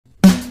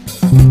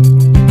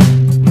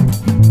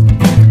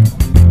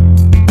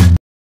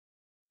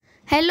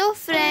Hello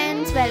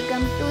friends,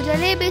 welcome to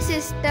Jalebi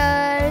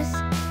Sisters.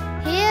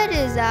 Here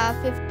is our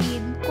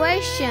 15th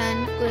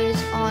question quiz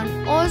on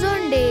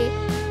Ozone Day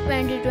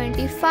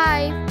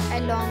 2025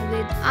 along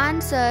with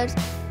answers.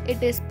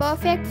 It is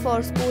perfect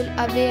for school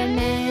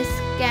awareness,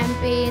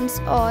 campaigns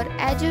or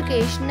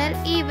educational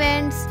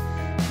events.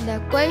 The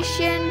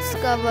questions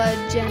cover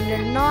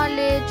general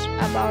knowledge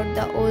about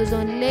the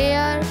ozone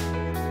layer,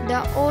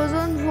 the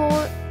ozone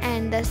hole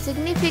and the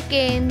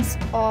significance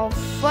of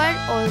World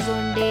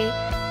Ozone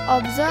Day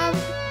observed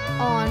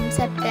on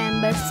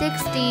September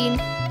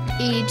 16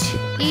 each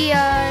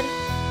year.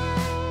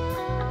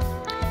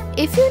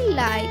 If you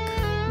like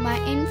my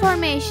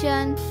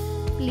information,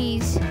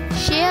 please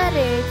share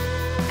it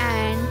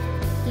and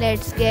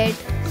let's get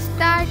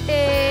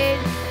started.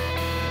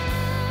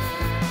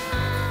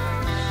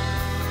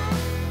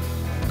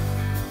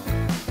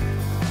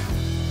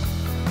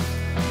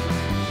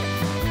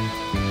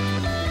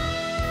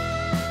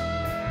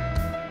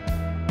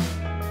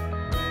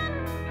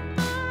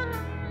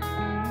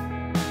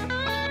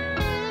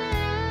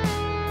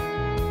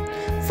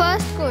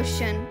 First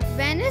question.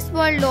 When is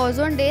World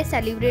Ozone Day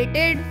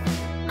celebrated?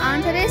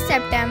 Answer is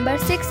September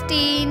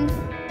 16.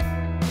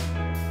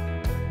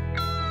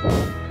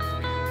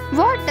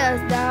 What does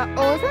the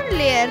ozone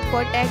layer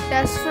protect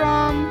us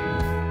from?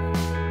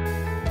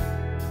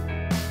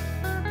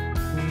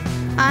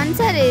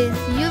 Answer is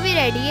UV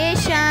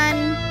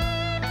radiation.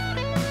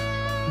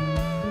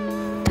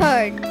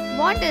 Third.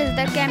 What is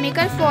the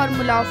chemical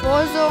formula of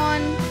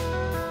ozone?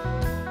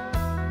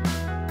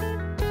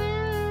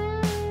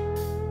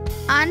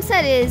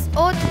 Answer is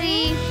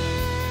O3.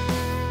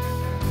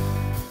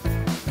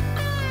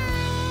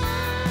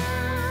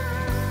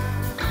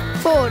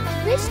 Fourth,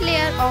 which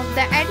layer of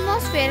the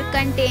atmosphere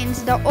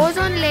contains the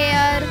ozone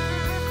layer?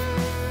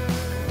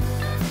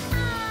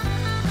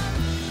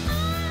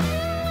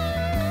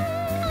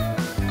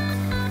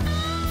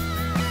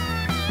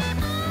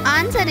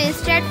 Answer is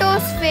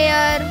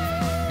stratosphere.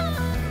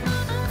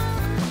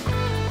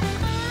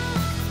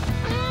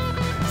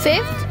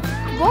 Fifth,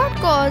 what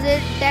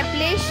causes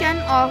depletion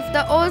of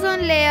the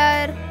ozone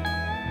layer?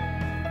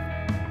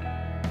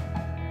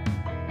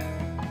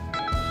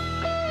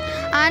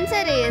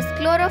 Answer is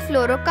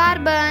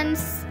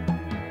chlorofluorocarbons.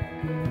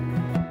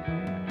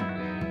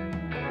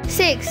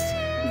 Sixth,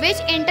 which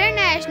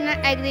international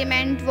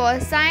agreement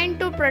was signed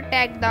to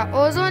protect the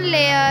ozone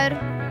layer?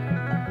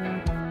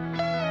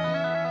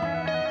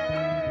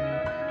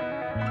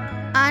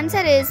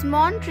 Answer is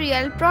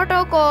Montreal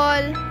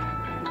Protocol.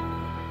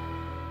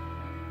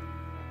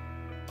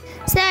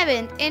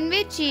 Seventh, in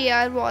which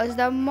year was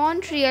the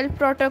Montreal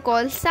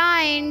Protocol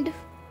signed?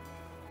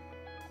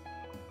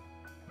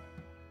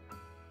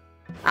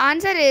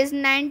 Answer is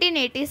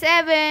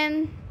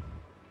 1987.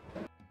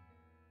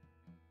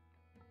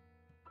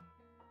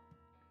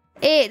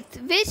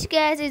 Eighth, which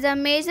gas is a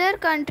major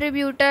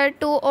contributor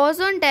to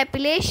ozone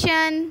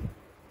depletion?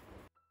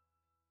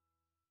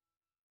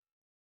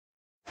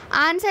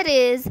 Answer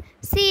is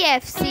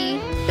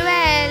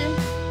CFC-12.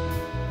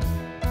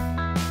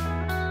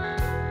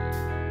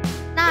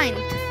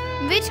 Ninth,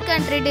 which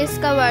country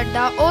discovered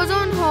the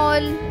ozone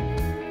hole?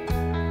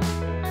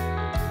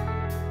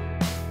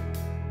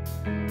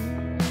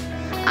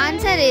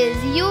 Answer is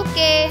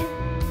UK.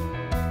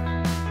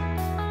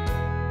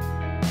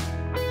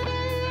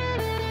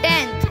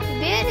 10th,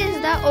 where is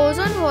the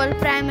ozone hole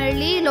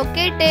primarily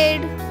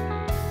located?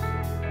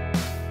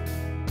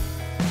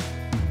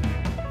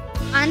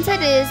 Answer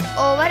is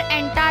over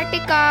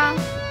Antarctica.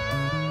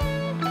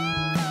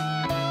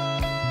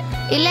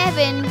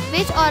 11.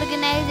 Which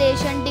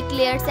organization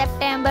declared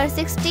September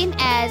 16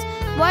 as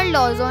World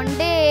Ozone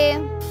Day?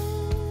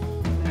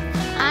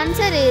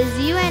 Answer is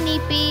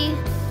UNEP.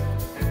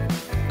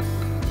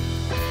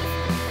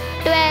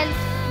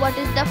 12. What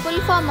is the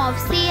full form of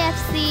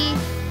CFC?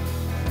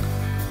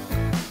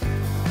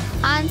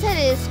 Answer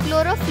is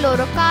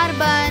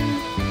chlorofluorocarbon.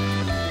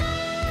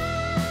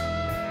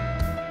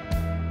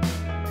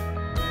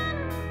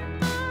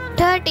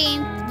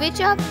 13th, which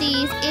of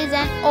these is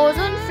an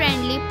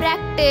ozone-friendly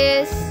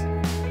practice?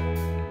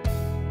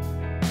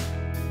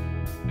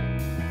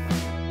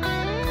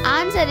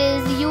 Answer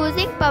is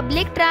using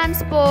public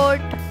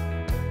transport.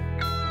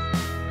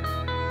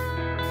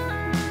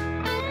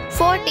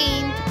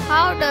 14th,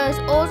 how does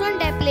ozone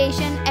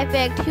depletion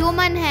affect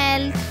human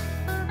health?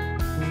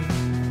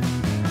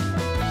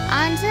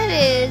 Answer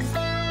is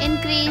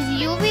increase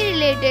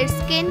UV-related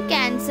skin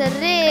cancer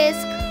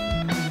risk.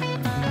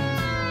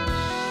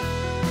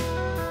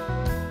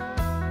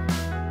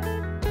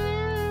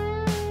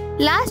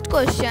 Last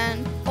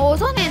question.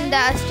 Ozone in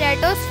the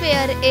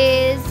stratosphere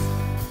is?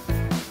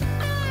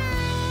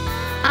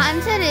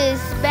 Answer is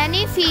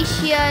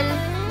beneficial.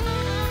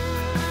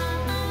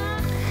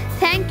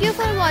 Thank you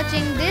for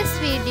watching this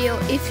video.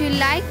 If you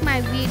like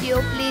my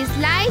video, please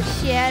like,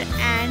 share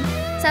and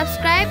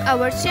subscribe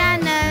our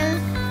channel.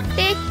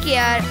 Take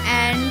care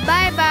and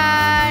bye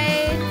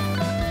bye.